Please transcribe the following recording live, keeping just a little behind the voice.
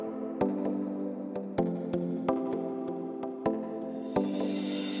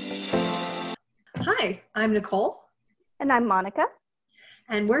I'm Nicole. And I'm Monica.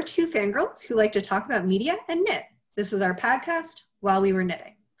 And we're two fangirls who like to talk about media and knit. This is our podcast, While We Were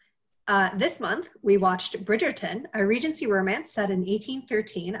Knitting. This month, we watched Bridgerton, a Regency romance set in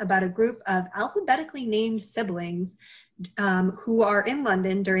 1813 about a group of alphabetically named siblings who are in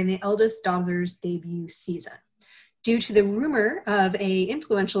London during the eldest daughter's debut season. Due to the rumor of a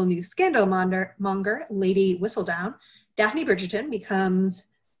influential new scandal monger, Lady Whistledown, Daphne Bridgerton becomes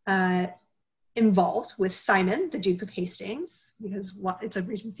involved with Simon, the Duke of Hastings, because it's a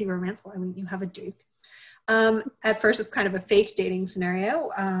Regency romance, why wouldn't you have a Duke? At first, it's kind of a fake dating scenario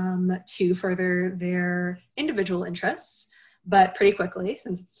to further their individual interests, but pretty quickly,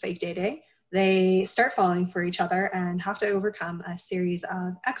 since it's fake dating, they start falling for each other and have to overcome a series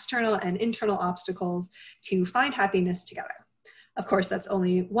of external and internal obstacles to find happiness together. Of course, that's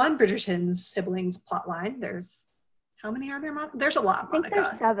only one Bridgerton's siblings plotline. There's, how many are there, Monica? There's a lot, Monica. I think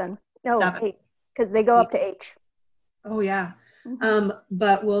there's 7. No, 7. 8, because they go up to H. Oh, yeah.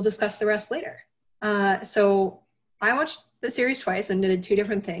 But we'll discuss the rest later. So I watched the series twice and knitted 2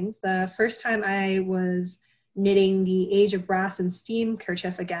 different things. The first time I was knitting the Age of Brass and Steam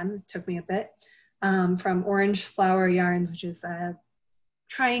kerchief again. It took me a bit. From Orange Flower Yarns, which is a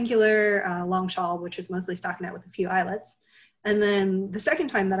triangular long shawl, which is mostly stockinette with a few eyelets. And then the second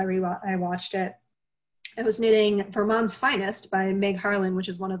time that I watched it, I was knitting Vermont's Finest by Meg Harlan, which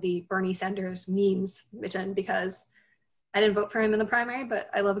is one of the Bernie Sanders memes written, because I didn't vote for him in the primary, but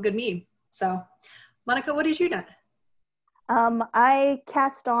I love a good meme. So, Monica, what did you knit? I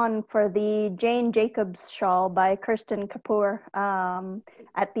cast on for the Jane Jacobs shawl by Kirsten Kapoor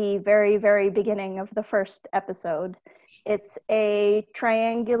at the very, very beginning of the first episode. It's a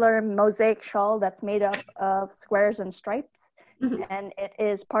triangular mosaic shawl that's made up of squares and stripes, and it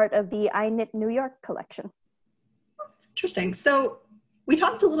is part of the I Knit New York collection. That's interesting. So we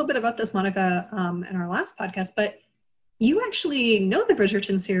talked a little bit about this, Monica, in our last podcast, but you actually know the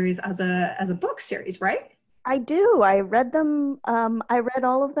Bridgerton series as a book series, right? I do. I read them. I read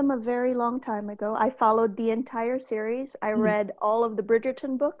all of them a very long time ago. I followed the entire series. I read all of the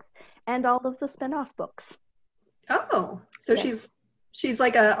Bridgerton books and all of the spin-off books. Oh, so yes. She's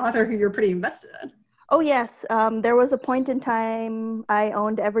like an author who you're pretty invested in. Oh, yes. There was a point in time I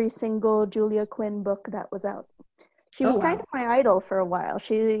owned every single Julia Quinn book that was out. She was kind of my idol for a while.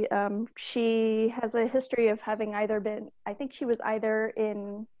 She has a history of having either been, I think she was either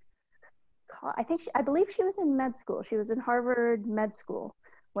in, I believe she was in med school. She was in Harvard Med School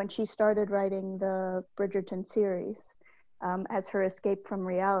when she started writing the Bridgerton series as her escape from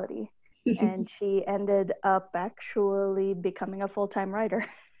reality. And she ended up actually becoming a full-time writer.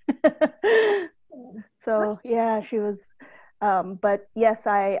 So, yeah, she was... but yes,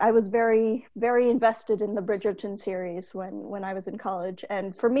 I was very, very invested in the Bridgerton series when I was in college.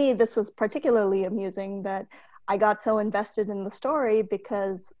 And for me, this was particularly amusing that I got so invested in the story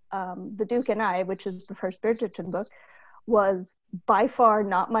because The Duke and I, which is the first Bridgerton book, was by far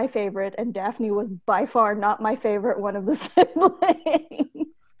not my favorite, and Daphne was by far not my favorite one of the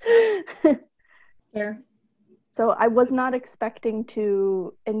siblings. Fair. So I was not expecting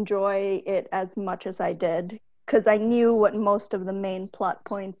to enjoy it as much as I did, because I knew what most of the main plot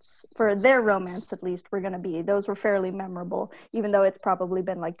points for their romance, at least, were going to be. Those were fairly memorable, even though it's probably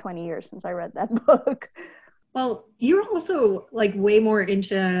been like 20 years since I read that book. Well, you're also like way more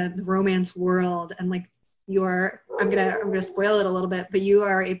into the romance world, and like I'm gonna spoil it a little bit, but you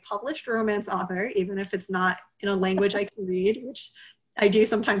are a published romance author, even if it's not in a language I can read, which I do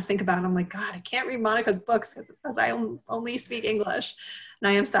sometimes think about. I'm like, God, I can't read Monica's books because I only speak English, and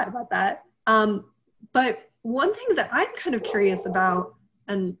I am sad about that. But one thing that I'm kind of curious about,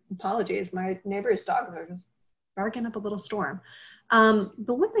 and apologies, my neighbor's dogs are just barking up a little storm. The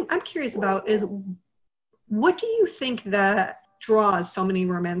one thing I'm curious about is, what do you think that draws so many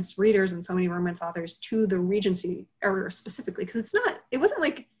romance readers and so many romance authors to the Regency era specifically? Because it wasn't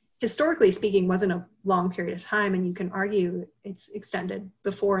like, historically speaking, wasn't a long period of time, and you can argue it's extended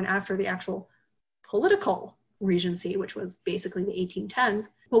before and after the actual political Regency, which was basically the 1810s.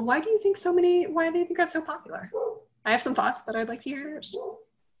 But why do you think why do you think that's so popular? I have some thoughts, but I'd like to hear yours.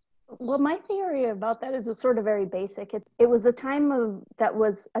 Well, my theory about that is sort of very basic. It was a time that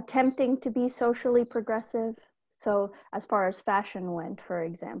was attempting to be socially progressive. So as far as fashion went, for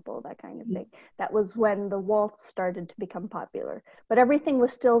example, that kind of thing, that was when the waltz started to become popular. But everything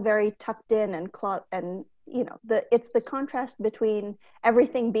was still very tucked in and it's the contrast between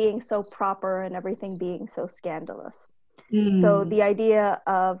everything being so proper and everything being so scandalous. So the idea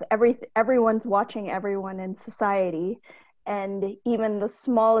of everyone's watching everyone in society, And even the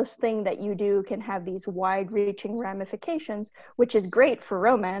smallest thing that you do can have these wide-reaching ramifications, which is great for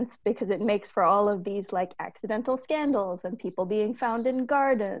romance because it makes for all of these like accidental scandals and people being found in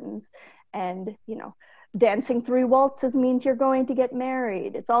gardens, and dancing 3 waltzes means you're going to get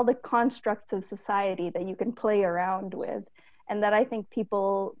married. It's all the constructs of society that you can play around with, and that I think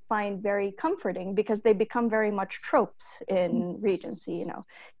people find very comforting because they become very much tropes in Regency.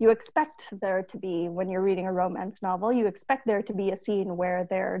 You expect there to be, when you're reading a romance novel, you expect there to be a scene where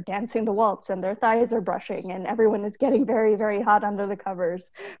they're dancing the waltz and their thighs are brushing and everyone is getting very, very hot under the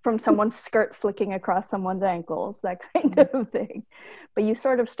covers from someone's skirt flicking across someone's ankles, that kind of thing. But you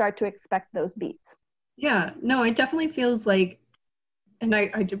sort of start to expect those beats. Yeah, no, it definitely feels like, and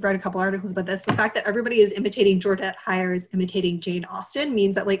I read a couple articles about this, the fact that everybody is imitating Georgette Heyer's imitating Jane Austen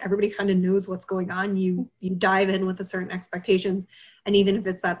means that like everybody kind of knows what's going on. You dive in with a certain expectations, and even if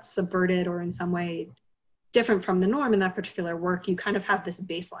it's that subverted or in some way different from the norm in that particular work, you kind of have this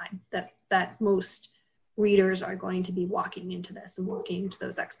baseline that most readers are going to be walking into this and walking into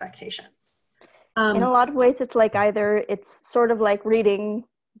those expectations. In a lot of ways, it's like either it's sort of like reading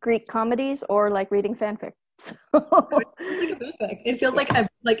Greek comedies or like reading fanfic. So. It feels like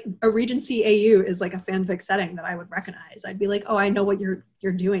a Regency AU is like a fanfic setting that I would recognize. I'd be like, oh, I know what you're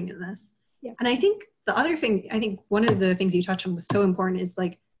doing in this. Yeah. And I think the other thing, I think one of the things you touched on was so important is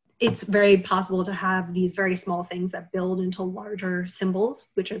like, it's very possible to have these very small things that build into larger symbols,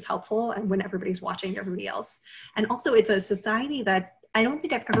 which is helpful. And when everybody's watching everybody else. And also it's a society that I don't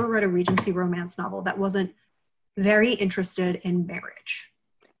think I've ever read a Regency romance novel that wasn't very interested in marriage.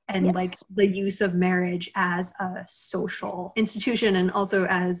 And yes. Like the use of marriage as a social institution and also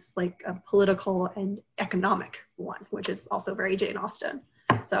as like a political and economic one, which is also very Jane Austen.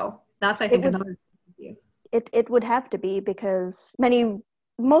 So that's, I think, another view. It would have to be because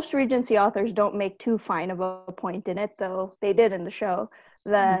most Regency authors don't make too fine of a point in it, though they did in the show,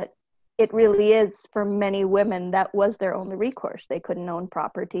 that it really is for many women that was their only recourse. They couldn't own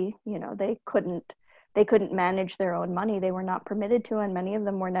property, they couldn't manage their own money. They were not permitted to, and many of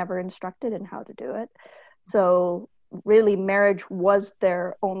them were never instructed in how to do it. So really marriage was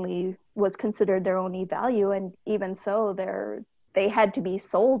considered their only value. And even so, they had to be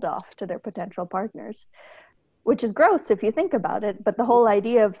sold off to their potential partners, which is gross if you think about it. But the whole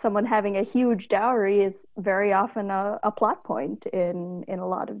idea of someone having a huge dowry is very often a plot point in a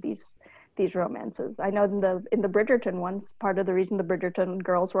lot of these romances. I know in the Bridgerton ones, part of the reason the Bridgerton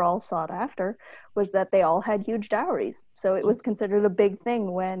girls were all sought after was that they all had huge dowries. So it was considered a big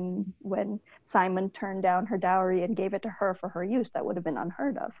thing when Simon turned down her dowry and gave it to her for her use. That would have been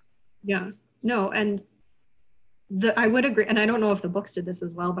unheard of. Yeah, no, and I would agree, and I don't know if the books did this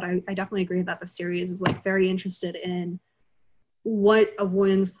as well, but I definitely agree that the series is like very interested in what a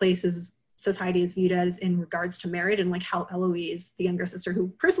woman's place is society is viewed as in regards to marriage, and like how Eloise, the younger sister,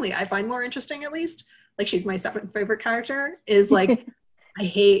 who personally I find more interesting, at least, like she's my second favorite character, is like, I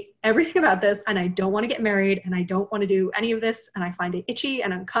hate everything about this and I don't want to get married and I don't want to do any of this and I find it itchy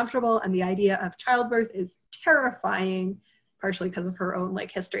and uncomfortable, and the idea of childbirth is terrifying, partially because of her own like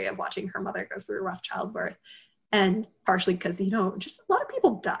history of watching her mother go through a rough childbirth, and partially because just a lot of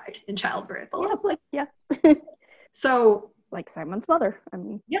people died in childbirth. So like Simon's mother.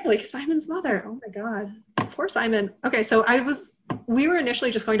 Like Simon's mother. Oh my God. Poor Simon. Okay, so we were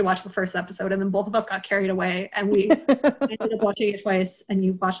initially just going to watch the first episode, and then both of us got carried away and we ended up watching it twice, and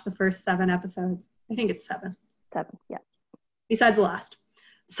you watched the first 7 episodes. I think it's 7. 7, yeah. Besides the last.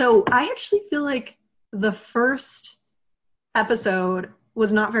 So I actually feel like the first episode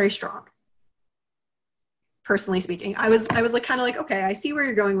was not very strong. Personally speaking. I was like kind of like, okay, I see where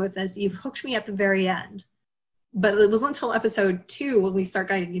you're going with this. You've hooked me at the very end. But it wasn't until episode 2 when we start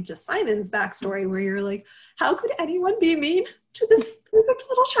getting into Simon's backstory where you're like, how could anyone be mean to this perfect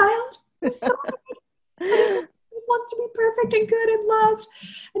little child who's so good? He wants to be perfect and good and loved,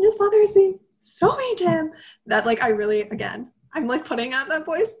 and his mother is being so mean to him that like I really, again, I'm like putting out that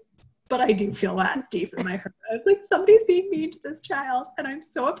voice, but I do feel that deep in my heart. I was like, somebody's being mean to this child and I'm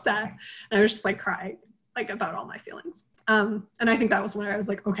so upset. And I was just like crying like about all my feelings. And I think that was when I was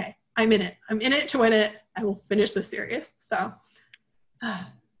like, okay, I'm in it to win it. I will finish this series. So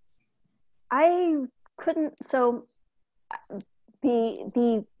I couldn't. So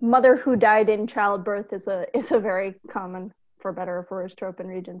the mother who died in childbirth is a very common, for better or for worse, trope in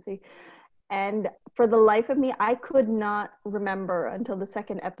Regency. And for the life of me, I could not remember until the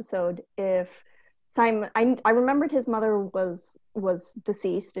second episode if Simon, I remembered his mother was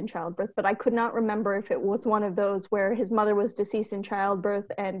deceased in childbirth, but I could not remember if it was one of those where his mother was deceased in childbirth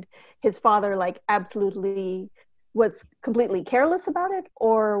and his father like absolutely was completely careless about it,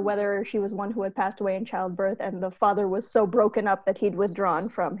 or whether she was one who had passed away in childbirth and the father was so broken up that he'd withdrawn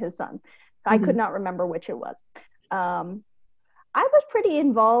from his son. I could not remember which it was. I was pretty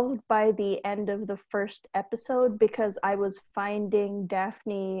involved by the end of the first episode because I was finding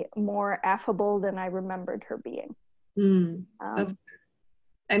Daphne more affable than I remembered her being.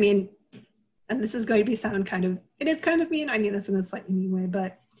 I mean, and this is going to sound it is kind of mean. I mean this in a slightly mean way,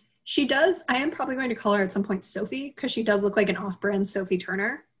 but I am probably going to call her at some point Sophie, because she does look like an off-brand Sophie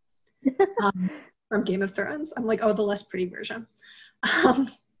Turner from Game of Thrones. I'm like, oh, the less pretty version.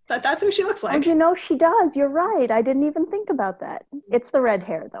 But that's who she looks like. Oh, she does. You're right. I didn't even think about that. It's the red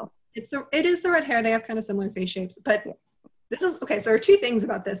hair, though. It is the red hair. They have kind of similar face shapes. But this is, okay, so there are two things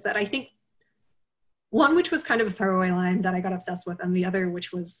about this that I think, one which was kind of a throwaway line that I got obsessed with, and the other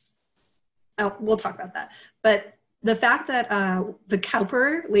which was, we'll talk about that. But the fact that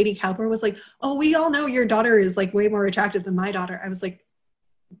Lady Cowper was like, oh, we all know your daughter is like way more attractive than my daughter. I was like,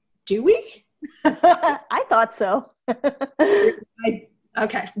 do we? I thought so.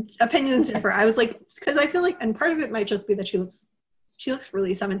 Okay, opinions differ. I was like, because I feel like, and part of it might just be that she looks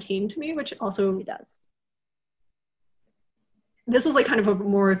really 17 to me, which also she does. This was like kind of a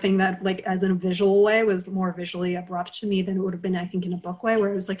more thing that, like, as in a visual way, was more visually abrupt to me than it would have been, I think, in a book way,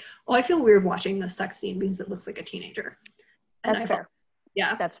 where it was like, oh, I feel weird watching this sex scene because it looks like a teenager. That's fair.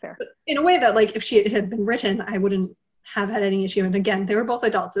 Yeah, that's fair. But in a way that, like, if she had been written, I wouldn't have had any issue. And again, they were both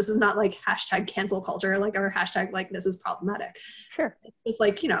adults. This is not like hashtag cancel culture, like, or hashtag like this is problematic. Sure. It's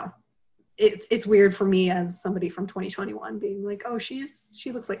like, you know, it's weird for me as somebody from 2021 being like, oh, she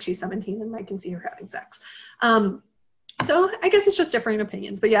looks like she's 17 and I can see her having sex. So I guess it's just differing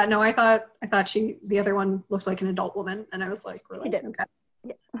opinions. But yeah, no, I thought the other one looked like an adult woman, and I was like, really? She did. Okay.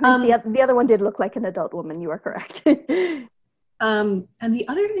 Yeah. The other one did look like an adult woman. You are correct. And the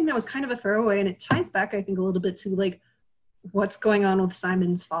other thing that was kind of a throwaway, and it ties back, I think, a little bit to like what's going on with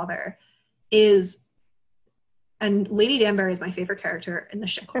Simon's father, is, and Lady Danbury is my favorite character in the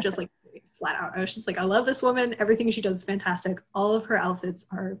show, just like flat out. I was just like, I love this woman. Everything she does is fantastic. All of her outfits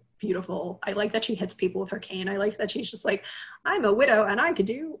are beautiful. I like that she hits people with her cane. I like that she's just like, I'm a widow and I could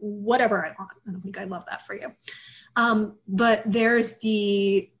do whatever I want. And I'm like, I love that for you. But there's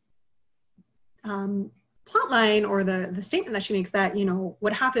the plot line, or the statement that she makes, that, you know,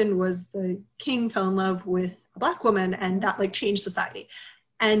 what happened was the king fell in love with a Black woman and that like changed society.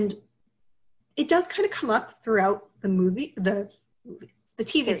 And it does kind of come up throughout the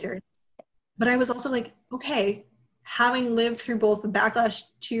TV series. But I was also like, okay, having lived through both the backlash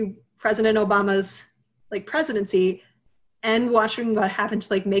to President Obama's like presidency and watching what happened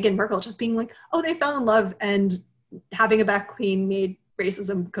to like Meghan Markle, just being like, oh, they fell in love and having a Black queen made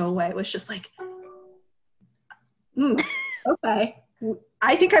racism go away, it was just like, okay,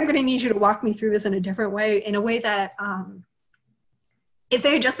 I think I'm going to need you to walk me through this in a different way, in a way that if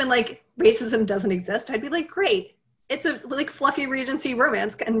they had just been like, racism doesn't exist, I'd be like, great. It's a like fluffy Regency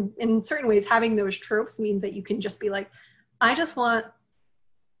romance, and in certain ways having those tropes means that you can just be like, I just want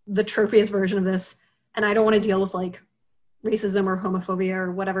the tropiest version of this, and I don't want to deal with like racism or homophobia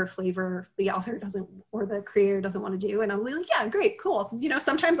or whatever flavor the author doesn't, or the creator doesn't want to do. And I'm like, yeah, great, cool. You know,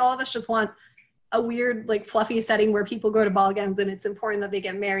 sometimes all of us just want a weird like fluffy setting where people go to ball gowns and it's important that they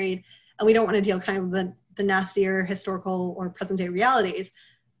get married, and we don't want to deal kind of the nastier historical or present day realities.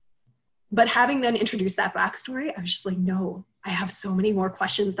 But having then introduced that backstory, I was just like, no, I have so many more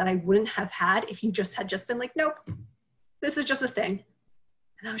questions that I wouldn't have had if you just had just been like, nope, this is just a thing.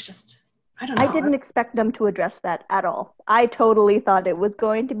 And I was just, I don't know. I didn't expect them to address that at all. I totally thought it was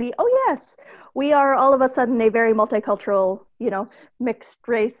going to be, oh yes, we are all of a sudden a very multicultural, you know, mixed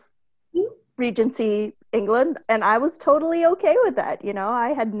race Regency England. And I was totally okay with that. You know, I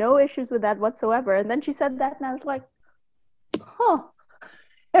had no issues with that whatsoever. And then she said that and I was like, huh.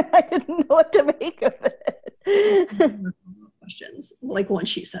 I didn't know what to make of it. Questions. Like once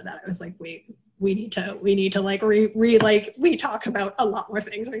she said that, I was like, wait, we need to like we talk about a lot more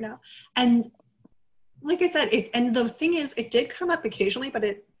things right now. And like I said, and the thing is, it did come up occasionally, but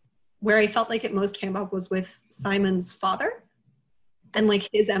where I felt like it most came up was with Simon's father and like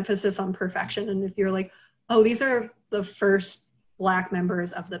his emphasis on perfection. And if you're like, oh, these are the first Black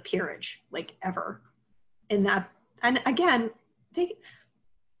members of the peerage, like ever in that. And again,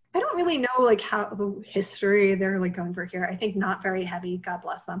 I don't really know like how the history they're like going for here. I think not very heavy, God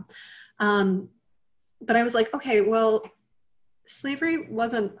bless them. But I was like, okay, well, slavery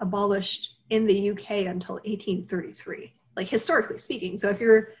wasn't abolished in the UK until 1833, like historically speaking. So if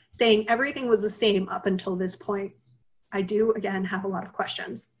you're saying everything was the same up until this point, I do, again, have a lot of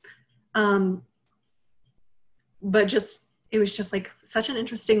questions. But it was just like such an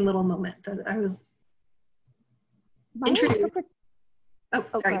interesting little moment that I was introduce. Oh,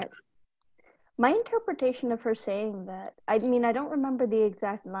 Oh, sorry. my interpretation of her saying that, I mean, I don't remember the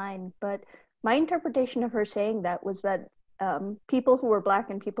exact line, but my interpretation of her saying that was that people who were black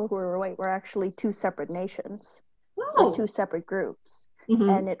and people who were white were actually two separate nations or two Oh. separate groups. Mm-hmm.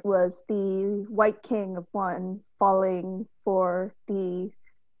 And it was the white king of one falling for the,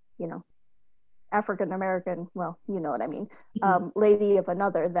 you know, African American, well, you know what I mean, Mm-hmm. lady of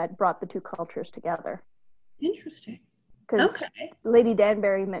another that brought the two cultures together. Interesting. Because Okay. Lady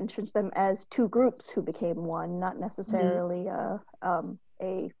Danbury mentions them as two groups who became one, not Mm-hmm. necessarily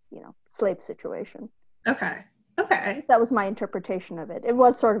slave situation. Okay. Okay. That was my interpretation of it. It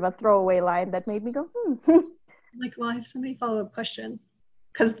was sort of a throwaway line that made me go, hmm. Like, well, I have so many follow-up questions.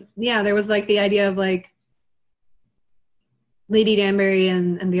 Because, yeah, there was like the idea of like Lady Danbury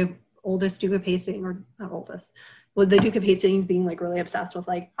and the oldest Duke of Hastings, or not oldest, well, the Duke of Hastings being like really obsessed with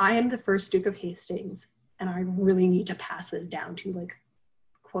like, I am the first Duke of Hastings and I really need to pass this down to like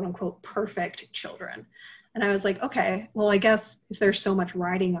quote unquote perfect children. And I was like, okay, well, I guess if there's so much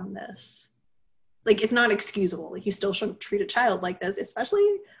riding on this, like it's not excusable. Like you still shouldn't treat a child like this, especially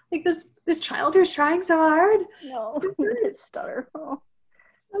like this child who's trying so hard. No, So with good. his stutter. Oh.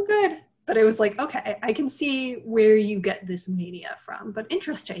 So good. But it was like, okay, I can see where you get this mania from. But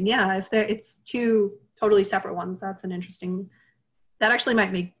interesting, yeah. If it's two totally separate ones, that's an interesting. That actually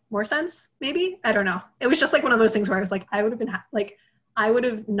might make more sense. Maybe I don't know. It was just like one of those things where I was like, I would have been like, I would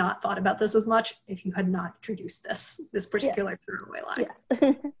have not thought about this as much if you had not introduced this Yes, particular throwaway line.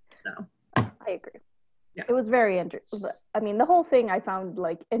 yes. So I agree. yeah, It was very I mean, the whole thing I found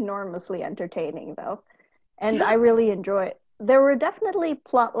like enormously entertaining though. And yeah. I really enjoy it. There were definitely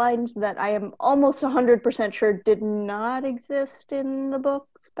plot lines that I am almost 100% sure did not exist in the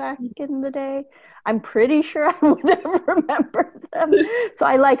books back in the day. I'm pretty sure I would have remembered them. So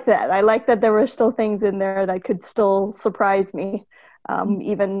I like that. I like that there were still things in there that could still surprise me,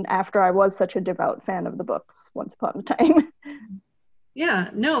 even after I was such a devout fan of the books once upon a time. Yeah,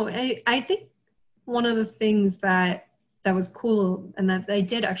 no, I think one of the things that was cool and that they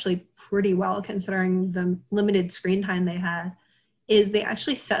did actually pretty well considering the limited screen time they had is they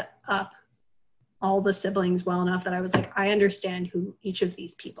actually set up all the siblings well enough that I was like, I understand who each of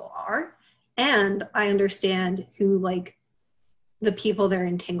these people are, and I understand who like the people they're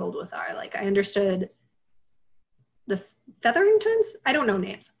entangled with are. Like I understood the Featheringtons. I don't know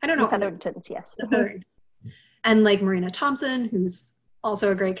names. I don't The know Featheringtons, yes. the Featheringtons. And like Marina Thompson, who's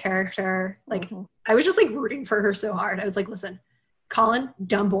also a great character. Like Mm-hmm. I was just like rooting for her so hard. I was like, listen, Colin,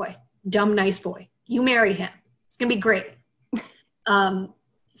 dumb boy, dumb nice boy. You marry him. It's gonna be great.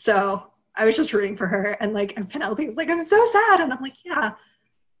 So I was just rooting for her, and like and Penelope was like, I'm so sad, and I'm like, yeah,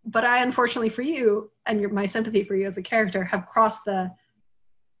 but I unfortunately for you and my sympathy for you as a character have crossed the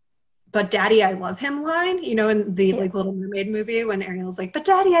 "but daddy I love him" line, you know, in the Yeah. like Little Mermaid movie when Ariel's like, but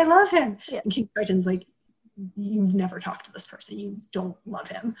daddy I love him, Yeah. and King Triton's like, you've never talked to this person, you don't love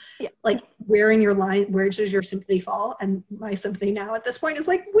him. Yeah. Like where in your line, where does your sympathy fall? And my sympathy now at this point is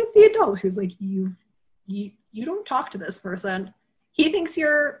like with the adult who's like, you don't talk to this person, he thinks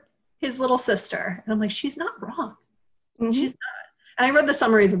you're his little sister, and I'm like, she's not wrong. Mm-hmm. She's not. And I read the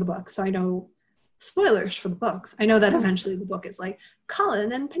summaries of the book, so I know spoilers for the books. I know that eventually the book is like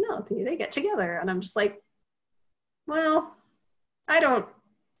Colin and Penelope, they get together, and I'm just like, well, I don't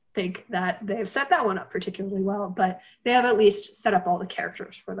think that they've set that one up particularly well, but they have at least set up all the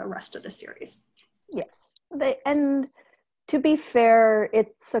characters for the rest of the series. Yes. And to be fair,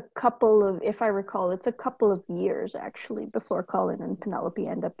 it's a couple of, if I recall, it's a couple of years actually before Colin and Penelope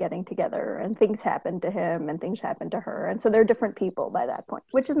end up getting together, and things happen to him and things happen to her. And so they're different people by that point,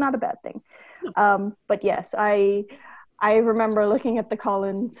 which is not a bad thing. But yes, I remember looking at the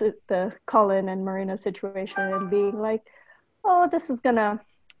Colin and Marina situation and being like, oh,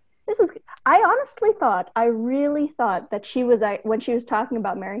 I really thought that she was, when she was talking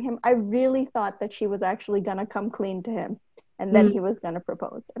about marrying him, I really thought that she was actually going to come clean to him and then he was going to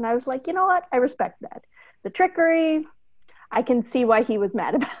propose. And I was like, you know what? I respect that. The trickery, I can see why he was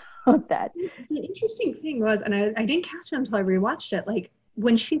mad about that. The interesting thing was, and I didn't catch it until I rewatched it, like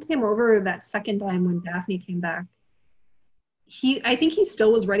when she came over that second time when Daphne came back, I think he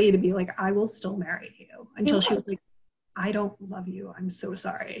still was ready to be like, I will still marry you, until she was like, I don't love you. I'm so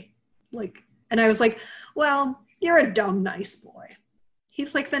sorry. Like, and I was like, well, you're a dumb, nice boy.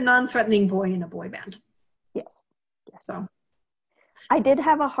 He's like the non-threatening boy in a boy band. Yes. So I did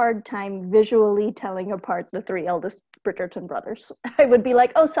have a hard time visually telling apart the three eldest Bridgerton brothers. I would be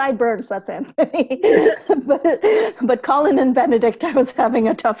like, oh, sideburns, that's Anthony. but Colin and Benedict, I was having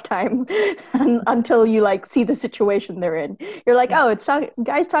a tough time until you like see the situation they're in. You're like, oh, it's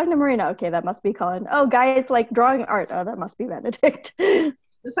guys talking to Marina. Okay, that must be Colin. Oh, guys like drawing art. Oh, that must be Benedict.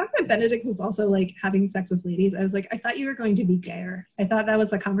 The fact that Benedict was also like having sex with ladies, I was like, I thought you were going to be gayer. I thought that was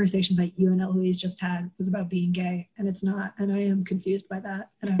the conversation that you and Eloise just had was about being gay, and it's not. And I am confused by that.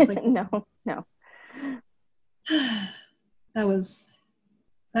 And I was like, no. that was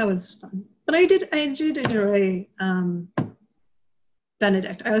fun. But I did enjoy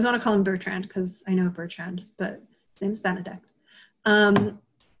Benedict. I always want to call him Bertrand because I know Bertrand, but his name's Benedict.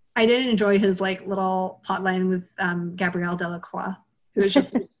 I did enjoy his like little plotline with Gabrielle Delacroix, who was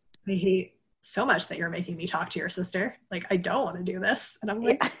just like, I hate so much that you're making me talk to your sister. Like, I don't want to do this. And I'm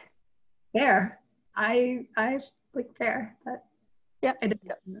like, fair. I like fair. But yeah,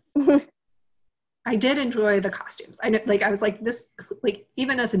 I did enjoy the costumes. I was like this, like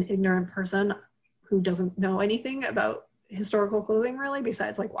even as an ignorant person who doesn't know anything about historical clothing really,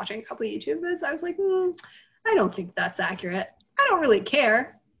 besides like watching a couple of YouTube vids, I was like, I don't think that's accurate. I don't really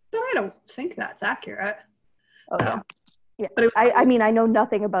care, but I don't think that's accurate. Oh, so, yeah. But I mean, I know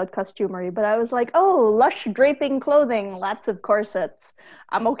nothing about costumery, but I was like, oh, lush draping clothing, lots of corsets.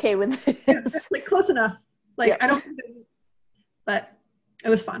 I'm okay with this. Yeah, that's like close enough. Like, I don't, but it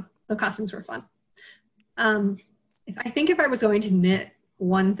was fun. The costumes were fun. If I was going to knit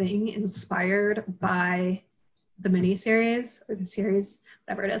one thing inspired by the miniseries or the series,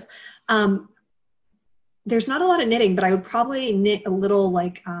 whatever it is, there's not a lot of knitting, but I would probably knit a little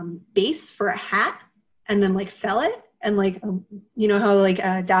like base for a hat and then like fell it and like, you know how like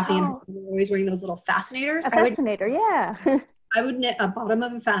Daphne and her were always wearing those little fascinators? A fascinator, yeah. I would knit a bottom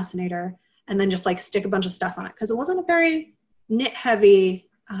of a fascinator and then just like stick a bunch of stuff on it because it wasn't a very knit heavy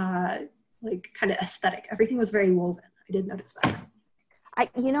like kind of aesthetic. Everything was very woven. I did notice that. I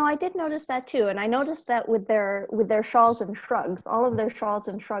did notice that too, and I noticed that with their shawls and shrugs, all of their shawls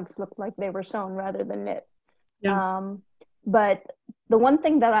and shrugs looked like they were sewn rather than knit. Yeah. But the one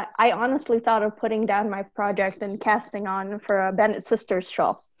thing that I honestly thought of putting down my project and casting on for a Bennett Sisters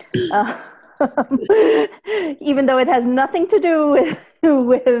shawl, even though it has nothing to do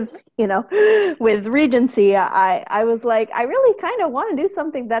with Regency, I was like, I really kind of want to do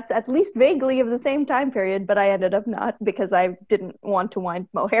something that's at least vaguely of the same time period, but I ended up not because I didn't want to wind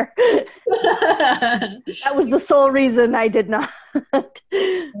mohair. That was the sole reason I did not. I'm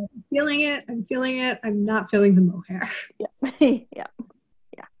feeling it. I'm not feeling the mohair. Yeah.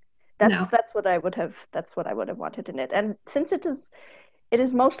 That's what I would have wanted to knit. And since it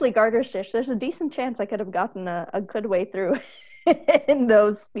is mostly garter stitch, there's a decent chance I could have gotten a good way through in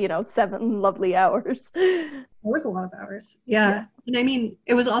those 7 lovely hours. It was a lot of hours. Yeah. And I mean,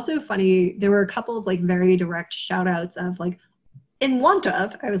 it was also funny. There were a couple of like very direct shout outs of like, in want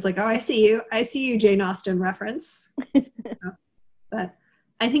of, I was like, oh, I see you, Jane Austen reference. But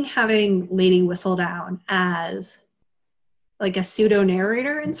I think having Lady Whistledown as like a pseudo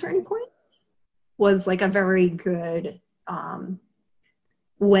narrator in certain points was like a very good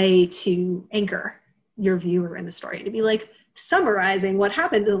way to anchor your viewer in the story, to be like summarizing what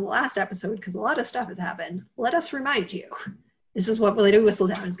happened in the last episode, because a lot of stuff has happened. Let us remind you, this is what Lady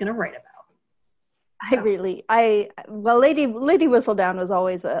Whistledown is going to write about. Lady Whistledown was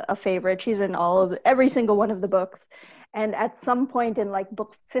always a favorite. She's in every single one of the books. And at some point in like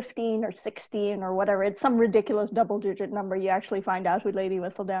book 15 or 16 or whatever, it's some ridiculous double-digit number, you actually find out who Lady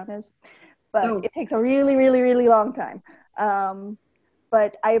Whistledown is. But it takes a really, really, really long time.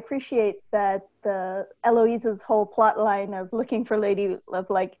 But I appreciate that Eloise's whole plot line of looking for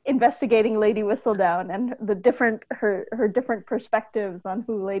investigating Lady Whistledown and her different perspectives on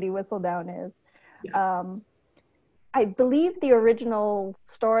who Lady Whistledown is. Yeah. I believe the original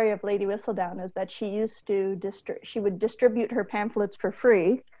story of Lady Whistledown is that she would distribute her pamphlets for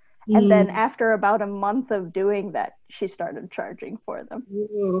free. And then after about a month of doing that, she started charging for them.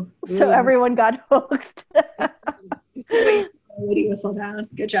 Ooh. So everyone got hooked. Lady Whistledown.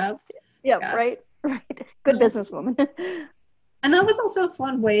 Good job. Yeah. Right. Good businesswoman. And that was also a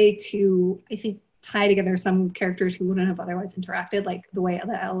fun way to, I think, tie together some characters who wouldn't have otherwise interacted, like the way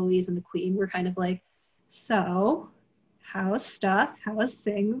that Eloise and the Queen were kind of like, so how's stuff? How's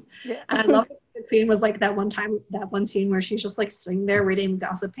things? Yeah. And I love that the Queen was like that one scene where she's just like sitting there reading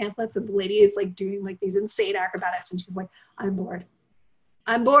gossip pamphlets and the lady is like doing like these insane acrobatics and she's like, I'm bored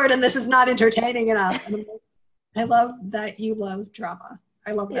and this is not entertaining enough. And I'm like, I love that you love drama.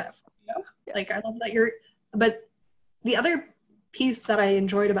 I love that for you. Yeah. Like, I love that but the other piece that I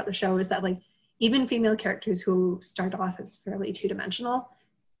enjoyed about the show is that like even female characters who start off as fairly two-dimensional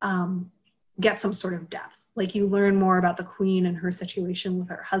get some sort of depth. Like you learn more about the queen and her situation with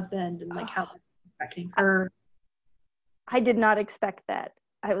her husband and like how that's affecting her. I did not expect that.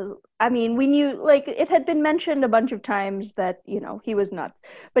 I mean, we knew, like, it had been mentioned a bunch of times that, you know, he was nuts,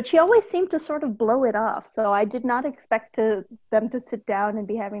 but she always seemed to sort of blow it off. So I did not expect them to sit down and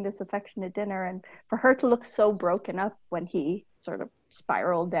be having this affectionate dinner, and for her to look so broken up when he sort of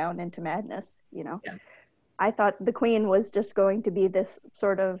spiraled down into madness, you know. Yeah. I thought the queen was just going to be this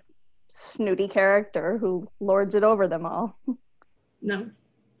sort of snooty character who lords it over them all. No,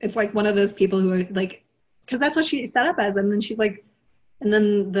 it's like one of those people who are like, because that's what she set up as, and then she's like, and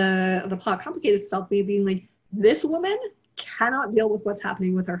then the plot complicates itself by being like, this woman cannot deal with what's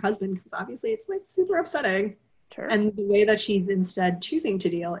happening with her husband because obviously it's like super upsetting. Sure. And the way that she's instead choosing to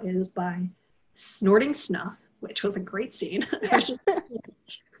deal is by snorting snuff, which was a great scene.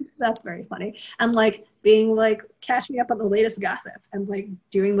 That's very funny. And like being like, catch me up on the latest gossip, and like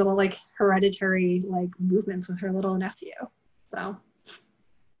doing little like hereditary like movements with her little nephew. So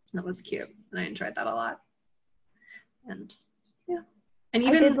that was cute, and I enjoyed that a lot. And yeah, and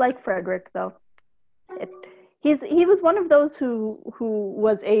even I did like Frederick though. He was one of those who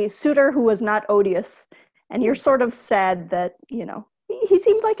was a suitor who was not odious, and you're sort of sad that, you know, he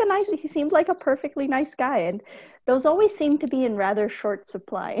seemed like a perfectly nice guy, and those always seem to be in rather short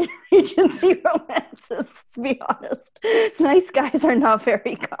supply in Regency romances, to be honest. Nice guys are not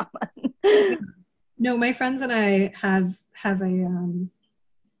very common. No, my friends and I have a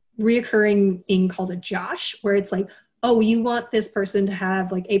reoccurring thing called a Josh, where it's like, oh, you want this person to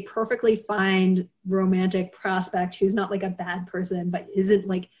have like a perfectly fine romantic prospect who's not like a bad person, but isn't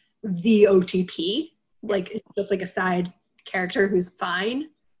like the OTP, like it's just like a side character who's fine,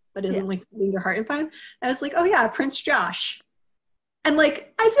 but isn't like your heart and fine. I was like, oh yeah, Prince Josh. And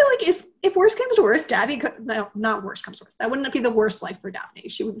like, I feel like if worst comes to worst, Daphne could, no, not worst comes to worst, that wouldn't be the worst life for Daphne.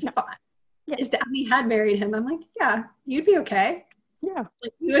 She would be fine. Yeah. If Daphne had married him, I'm like, yeah, you'd be okay. Yeah.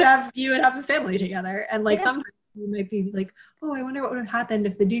 Like you would have a family together. And like sometimes you might be like, oh, I wonder what would have happened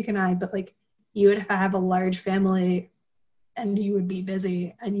if the Duke and I, but like you would have a large family and you would be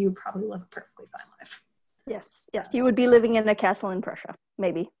busy and you would probably live a perfectly fine life. Yes. You would be living in a castle in Prussia,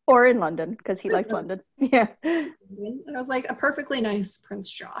 maybe. Or in London, because he liked London. Yeah. And I was like, a perfectly nice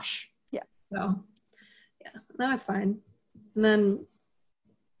Prince Josh. Yeah. So, yeah, that was fine. And then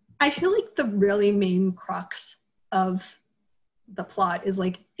I feel like the really main crux of the plot is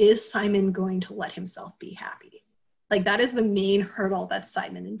like, is Simon going to let himself be happy? Like that is the main hurdle that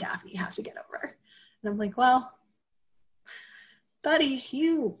Simon and Daphne have to get over. And I'm like, well, buddy,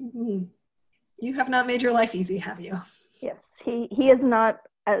 you have not made your life easy, have you? Yes, he has not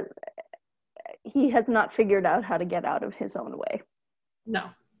figured out how to get out of his own way. No.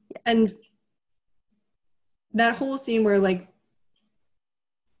 And that whole scene where like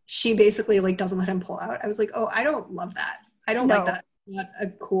she basically like doesn't let him pull out, I was like, oh, I don't love that. I don't like that. Not a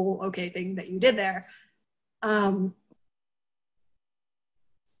cool, okay thing that you did there.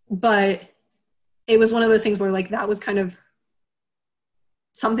 But it was one of those things where like that was kind of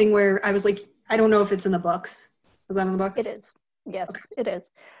something where I was like, I don't know if it's in the books. Is that in the books? It is. Yes, okay. It is.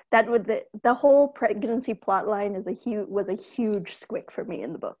 That would the whole pregnancy plot line was a huge squick for me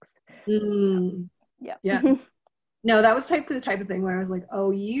in the books. Yeah. No, that was the type of thing where I was like,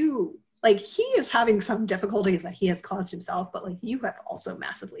 oh, you like he is having some difficulties that he has caused himself, but like you have also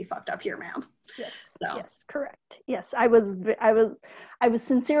massively fucked up here, ma'am. Yes. So. Yes, correct. Yes, I was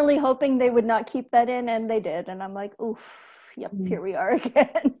sincerely hoping they would not keep that in, and they did, and I'm like, oof. Yep, here we are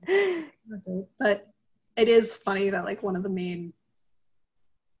again. Okay. But it is funny that like one of the main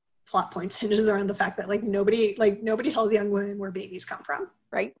plot points hinges around the fact that like nobody tells young women where babies come from.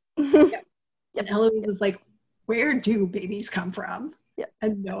 Right. Yep. And Eloise is like, where do babies come from? Yep.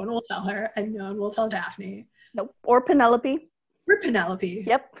 And no one will tell her, and no one will tell Daphne. Nope. Or Penelope.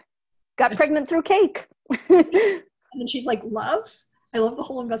 Yep. Got pregnant through cake. And then she's like, love? I love the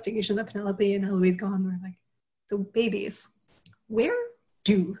whole investigation that Penelope and Eloise go on. They're like, so babies, where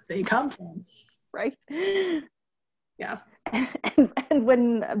do they come from? Right. Yeah. And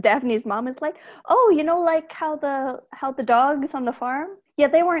when Daphne's mom is like, oh, you know, like how the dogs on the farm, yeah,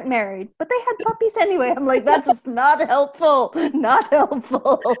 they weren't married, but they had puppies anyway. I'm like, that's not helpful. Not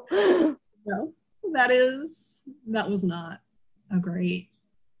helpful. No, that was not a great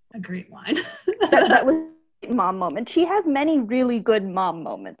line. that was a mom moment. She has many really good mom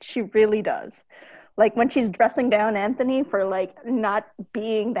moments. She really does. Like when she's dressing down Anthony for like not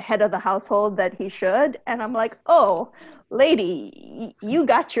being the head of the household that he should. And I'm like, oh, lady, you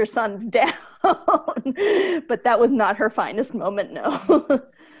got your sons down. But that was not her finest moment, no.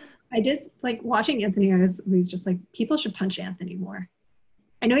 I did like watching Anthony. I was just like, people should punch Anthony more.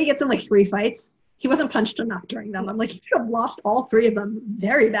 I know he gets in like 3 fights. He wasn't punched enough during them. I'm like, he could have lost all 3 of them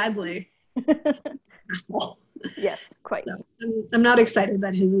very badly. Asshole. Yes, quite. So, I'm not excited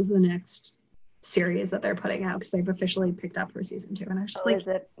that his is the next series that they're putting out because they've officially picked up for season 2. And I was just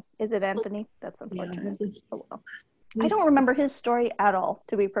is it Anthony? That's unfortunate. Yeah, oh, well. I don't remember his story at all,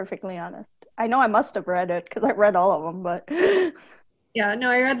 to be perfectly honest. I know I must have read it because I read all of them, but yeah, no,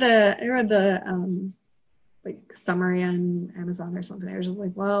 I read the like summary on Amazon or something. I was just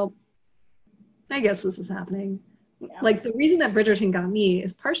like, well, I guess this is happening. Yeah. Like the reason that Bridgerton got me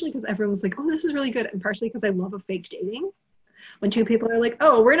is partially because everyone was like, oh, this is really good, and partially because I love a fake dating. When 2 people are like,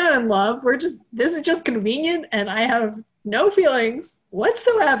 oh, we're not in love, this is just convenient, and I have no feelings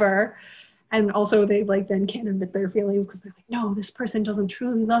whatsoever. And also they like then can't admit their feelings because they're like, no, this person doesn't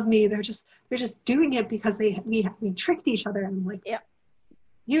truly love me. They're just doing it because we tricked each other. And I'm like, yeah,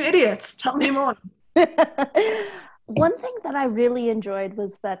 you idiots, tell me more. One thing that I really enjoyed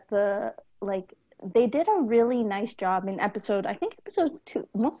was that they did a really nice job in episodes 2,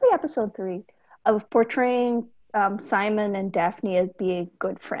 mostly episode 3, of portraying Simon and Daphne as being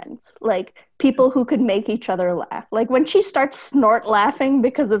good friends, like people who could make each other laugh. Like when she starts snort laughing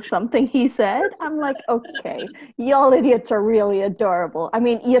because of something he said, I'm like, okay, y'all idiots are really adorable. I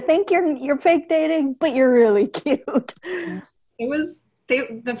mean, you think you're fake dating, but you're really cute. It was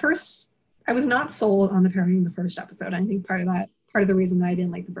I was not sold on the pairing in the first episode. I think part of the reason that I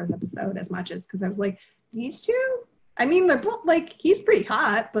didn't like the first episode as much is because I was like, these 2, I mean, they're both like, he's pretty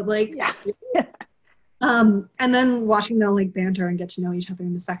hot, but like, yeah. And then watching them like banter and get to know each other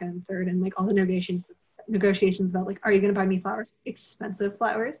in the second and third, and like all the negotiations about like, are you going to buy me flowers? Expensive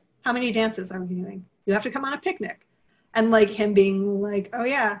flowers? How many dances are we doing? You have to come on a picnic. And like him being like, oh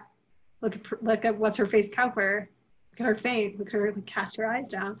yeah, look at what's her face Cowper. Look at her faint. Look at her like cast her eyes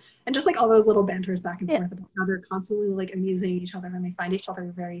down. And just like all those little banters back and forth about how they're constantly like amusing each other and they find each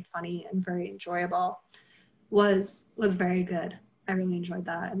other very funny and very enjoyable was very good. I really enjoyed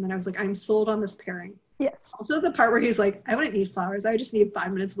that. And then I was like, I'm sold on this pairing. Yes. Also the part where he's like, I wouldn't need flowers. I would just need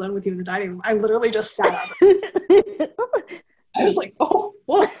 5 minutes alone with you in the dining room. I literally just sat up. I was like, oh,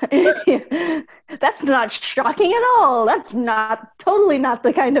 what? That's not shocking at all. That's totally not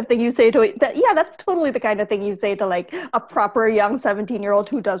the kind of thing you say to that's totally the kind of thing you say to like a proper young 17-year-old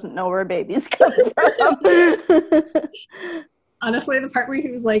who doesn't know where a baby's coming from. Honestly, the part where he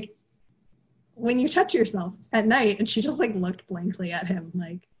was like, when you touch yourself at night, and she just like looked blankly at him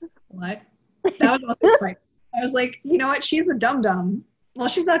like, what? That was also quite. I was like, you know what? She's a dum-dum. Well,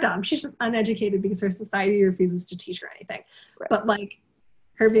 she's not dumb. She's just uneducated because her society refuses to teach her anything. Right. But like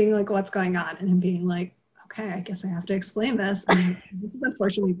her being like, what's going on? And him being like, okay, I guess I have to explain this. And this is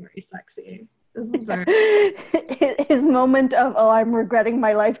unfortunately very sexy. This is very his moment of, oh, I'm regretting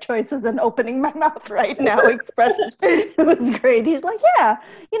my life choices and opening my mouth right now expresses. It was great. He's like, yeah,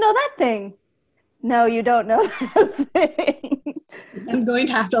 you know that thing. No, you don't know that thing. I'm going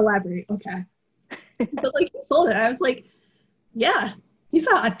to have to elaborate. Okay. But like he sold it. I was like, yeah, he's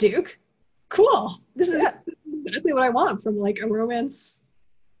a hot Duke. Cool. This is exactly what I want from like a romance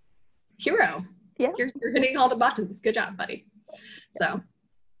hero. Yeah. You're hitting all the buttons. Good job, buddy. So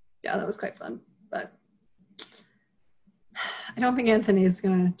yeah, that was quite fun. But I don't think Anthony is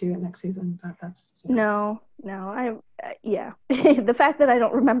gonna do it next season, but that's No, the fact that I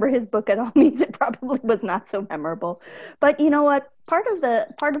don't remember his book at all means it probably was not so memorable. But you know what? Part of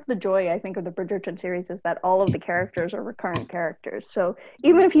the joy, I think, of the Bridgerton series is that all of the characters are recurrent characters. So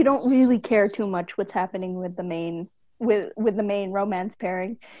even if you don't really care too much what's happening with the main romance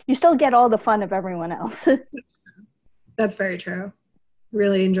pairing, you still get all the fun of everyone else. That's very true.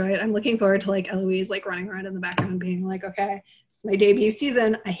 Really enjoy it. I'm looking forward to like Eloise like running around in the background being like, okay, it's my debut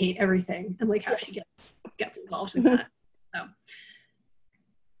season. I hate everything. And like how she gets involved in that. So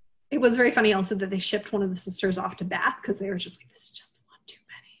it was very funny also that they shipped one of the sisters off to Bath because they were just like, this is just one too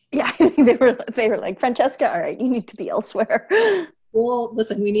many. Yeah, they were like, Francesca, all right, you need to be elsewhere. Well,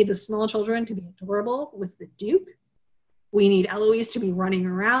 listen, we need the small children to be adorable with the Duke. We need Eloise to be running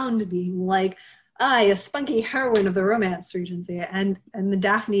around being like, a spunky heroine of the romance Regency, and the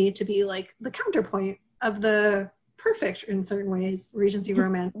Daphne to be like the counterpoint of the perfect, in certain ways, Regency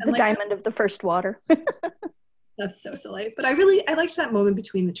romance. The diamond of the first water. That's so silly. But I liked that moment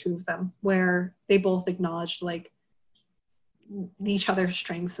between the two of them where they both acknowledged like each other's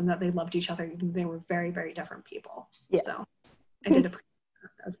strengths and that they loved each other even though they were very, very different people. Yeah. So I did appreciate that.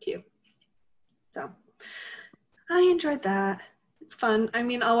 That was cute. So I enjoyed that. It's fun. I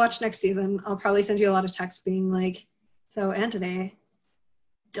mean, I'll watch next season. I'll probably send you a lot of texts being like, so Anthony,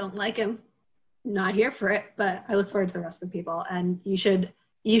 don't like him. Not here for it, but I look forward to the rest of the people. And you should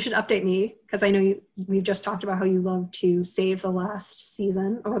you should update me, because I know we've just talked about how you love to save the last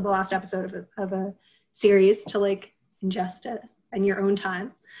season or the last episode of a series to like ingest it in your own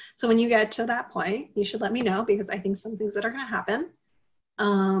time. So when you get to that point, you should let me know, because I think some things that are going to happen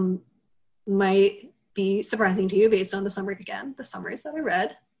might be surprising to you based on the summaries that I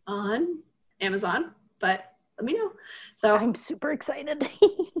read on Amazon, but let me know. So I'm super excited.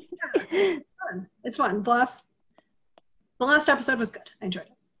 Yeah, it's fun. The last episode was good. I enjoyed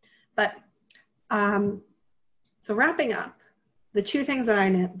it. But so wrapping up, the two things that I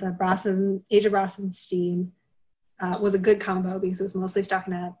know, Age of Ross and Steam was a good combo, because it was mostly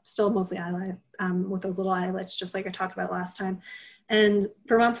stockinette, still mostly eyelid, with those little eyelets, just like I talked about last time. And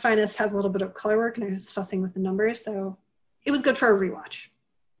Vermont's Finest has a little bit of color work, and I was fussing with the numbers, so it was good for a rewatch.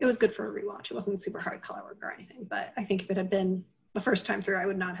 It wasn't super hard color work or anything, but I think if it had been the first time through, I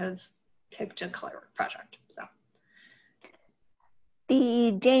would not have picked a color work project. So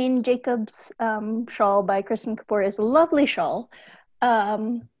the Jane Jacobs shawl by Kristen Kapoor is a lovely shawl.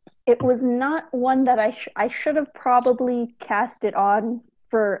 It was not one that I should have probably cast it on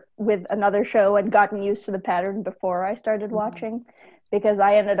with another show and gotten used to the pattern before I started watching, because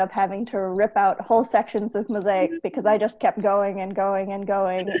I ended up having to rip out whole sections of Mosaic because I just kept going and going and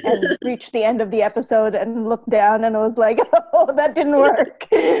going and reached the end of the episode and looked down and was like, oh, that didn't work.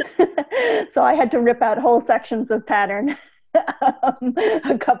 So I had to rip out whole sections of pattern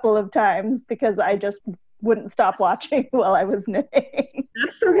a couple of times because I just wouldn't stop watching while I was knitting.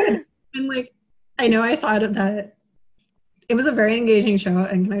 That's so good. And like, I know I saw it at that. It was a very engaging show,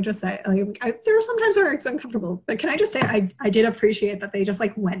 and can I just say, like, there were some times where it's uncomfortable, but can I just say, I did appreciate that they just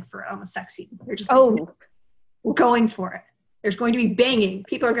like went for it on the sex scene. They're just like, we're going for it. There's going to be banging.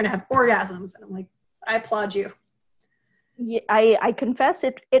 People are going to have orgasms, and I'm like, I applaud you. Yeah, I confess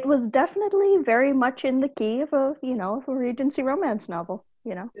it was definitely very much in the key of a Regency romance novel.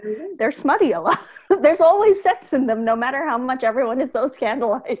 They're smutty a lot. There's always sex in them, no matter how much everyone is so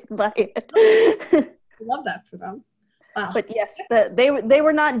scandalized by it. I love that for them. Wow. But yes, they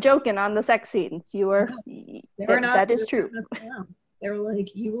were not joking on the sex scenes. They were not. That is true. They were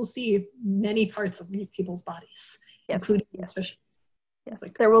like, you will see many parts of these people's bodies, including fish. Yes,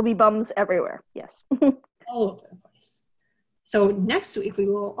 like, there will be bums everywhere. Yes, all over the place. So next week we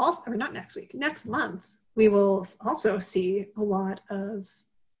will also, or not next week, next month we will also see a lot of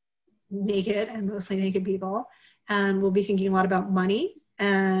naked and mostly naked people, and we'll be thinking a lot about money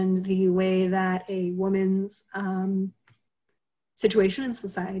and the way that a woman's situation in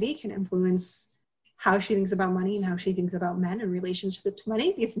society can influence how she thinks about money and how she thinks about men and relationship to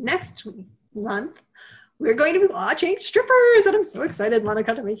money. Because next month we're going to be watching Strippers, and I'm so excited,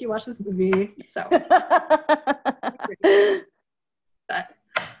 Monica, to make you watch this movie. So, but,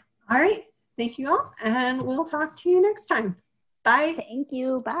 all right, thank you all, and we'll talk to you next time. Bye. Thank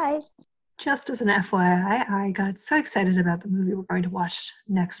you. Bye. Just as an FYI, I got so excited about the movie we're going to watch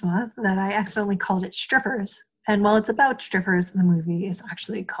next month that I accidentally called it Strippers. And while it's about strippers, the movie is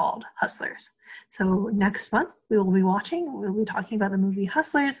actually called Hustlers. So next month we'll be talking about the movie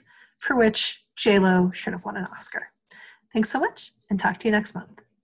Hustlers, for which J-Lo should have won an Oscar. Thanks so much, and talk to you next month.